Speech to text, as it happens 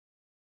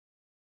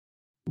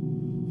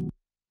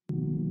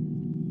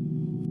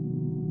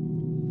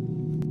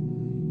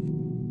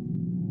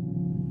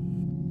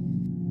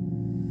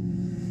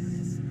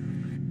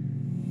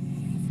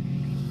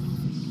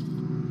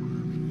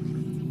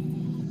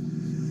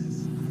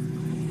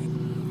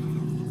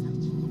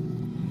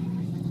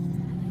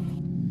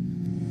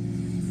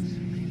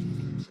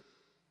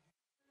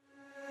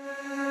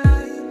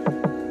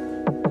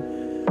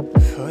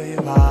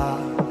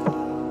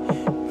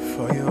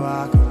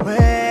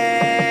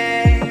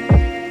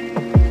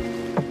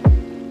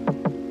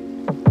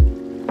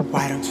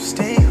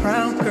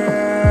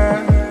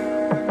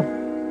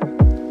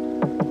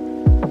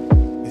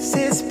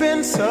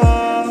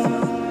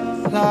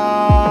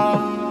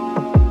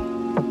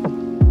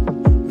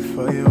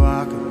before you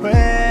walk away.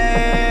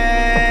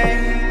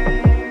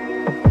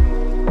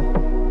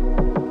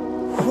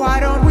 Why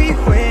don't we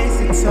waste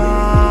the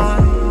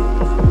time?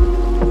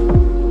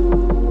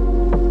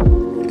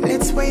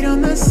 Let's wait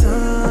on the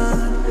sunlight.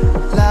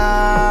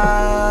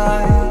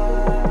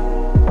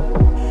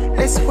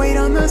 Let's wait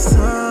on the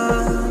sunlight.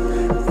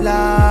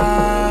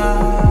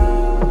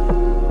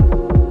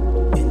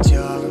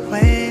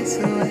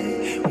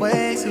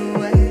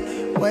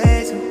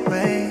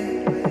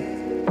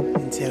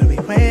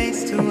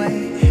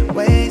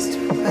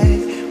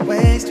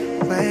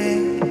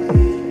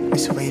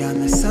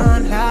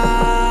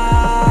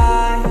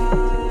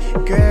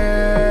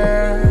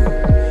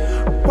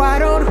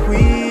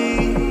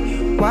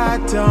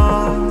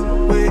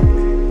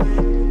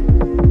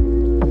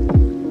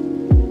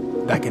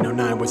 Back in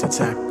 09 was a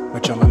time,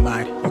 much on my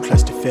mind. Your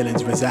cluster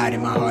feelings reside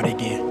in my heart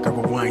again.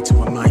 Girl, rewind to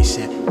a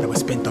mindset that was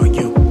spent on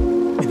you.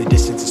 And the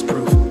distance is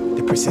proof.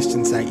 The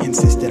persistence, I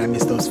insist that I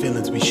miss those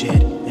feelings we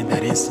shared in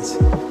that instance.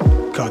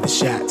 Call the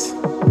shots.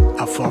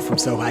 I'll fall from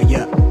so high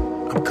up.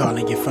 I'm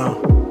calling your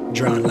phone.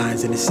 Drawing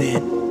lines in the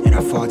sand. And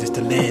I fall just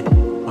to land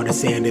on the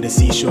sand of the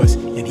seashores.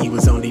 And he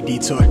was only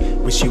detour.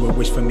 Wish you would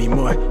wish for me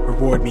more.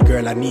 Reward me,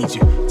 girl, I need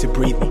you to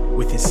breathe me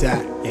with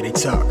inside. Yeah, they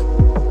talk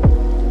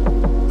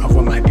of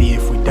what might be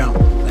if we don't.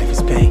 Life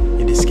is pain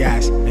in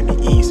disguise. Let me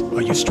ease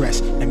all your stress.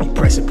 Let me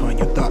press upon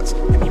your thoughts.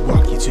 Let me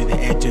walk you to the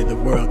edge of the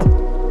world.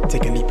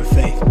 Take a leap of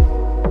faith.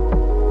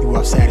 You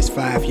won't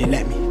satisfy if you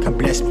let me. Come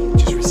bless me,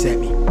 just reset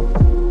me.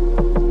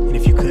 And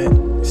if you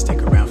could,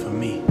 stick around for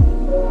me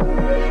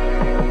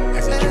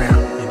as I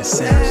drown in the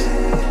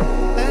sounds.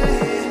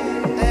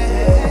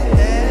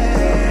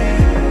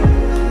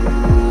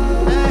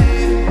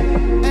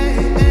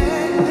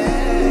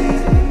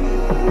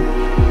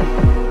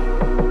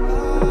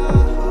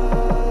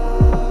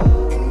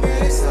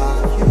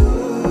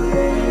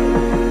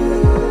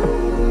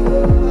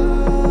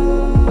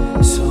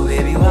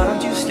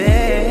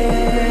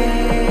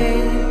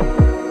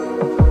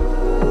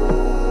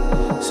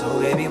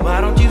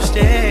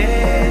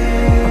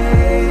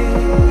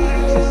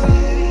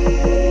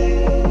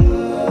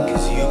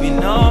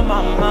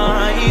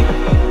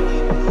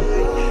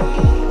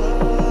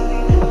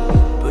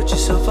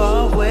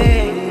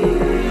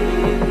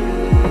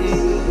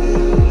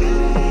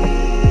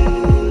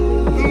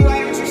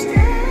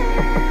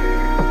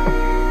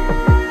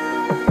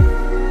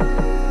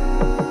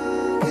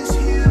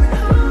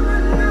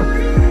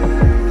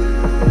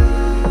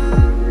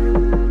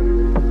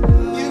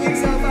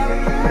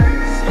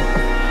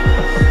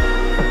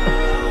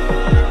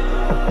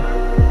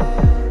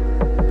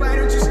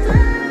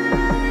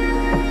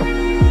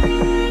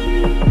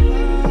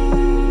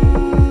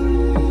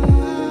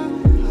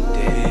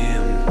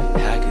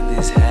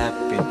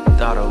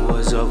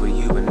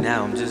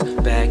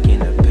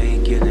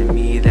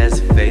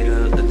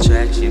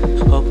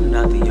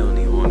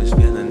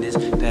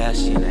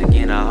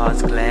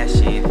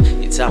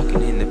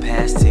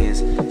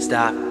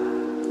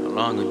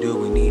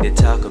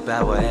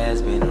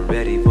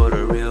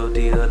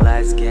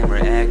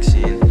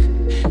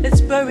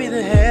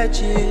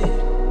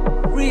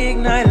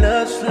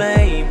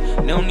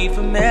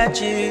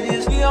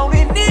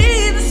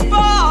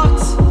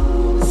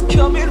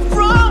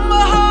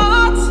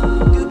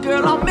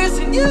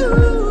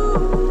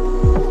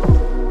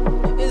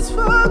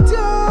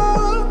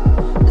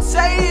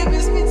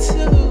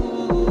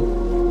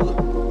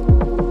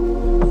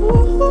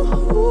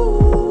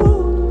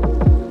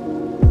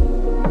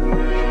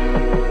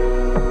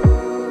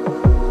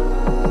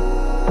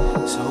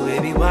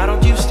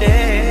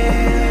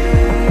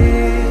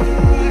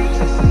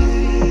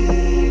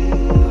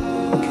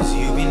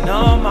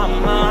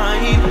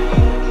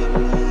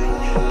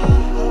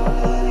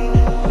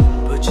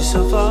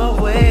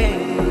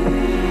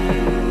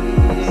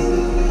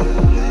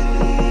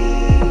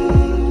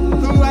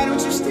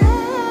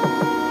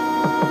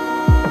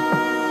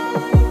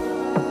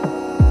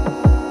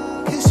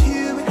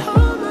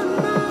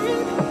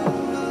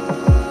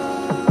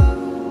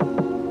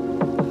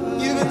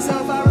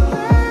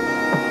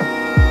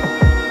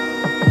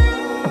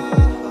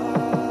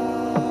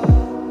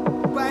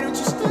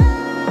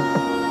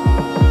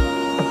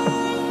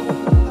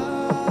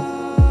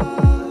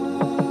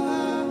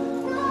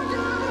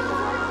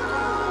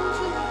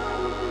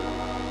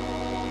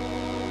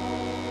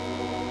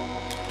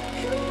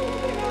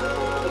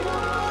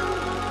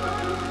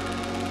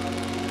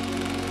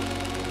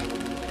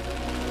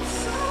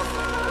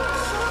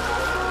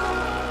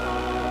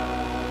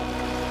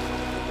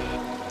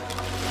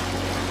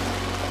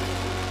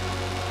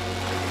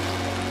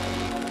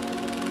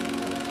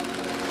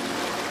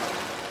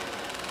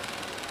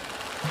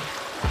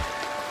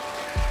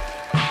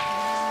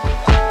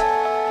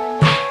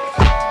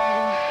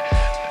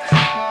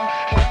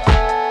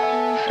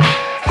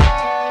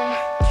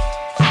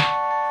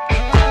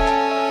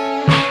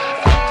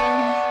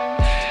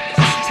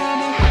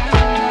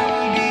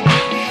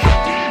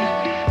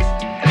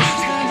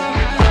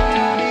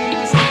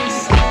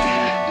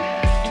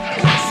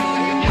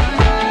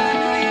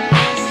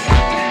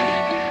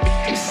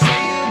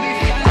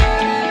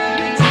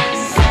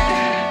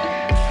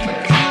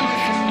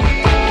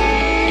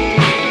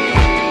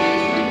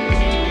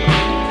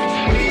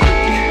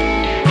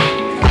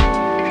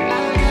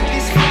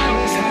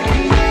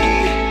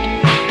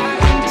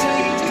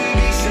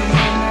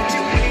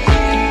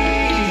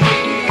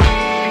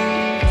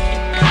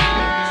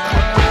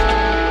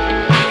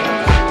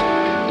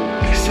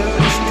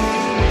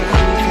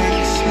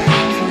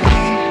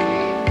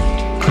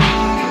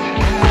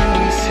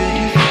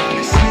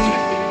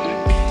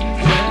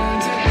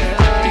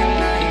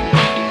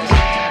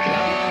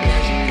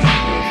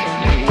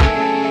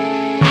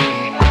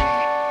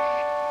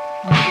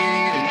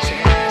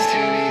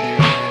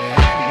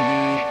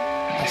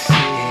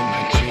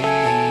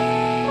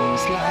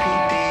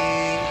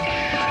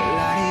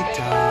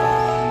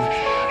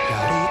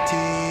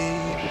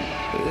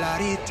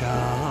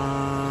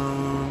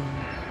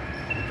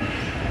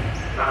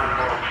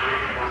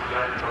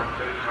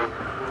 Transcendent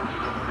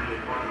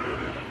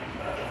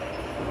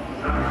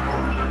Promo.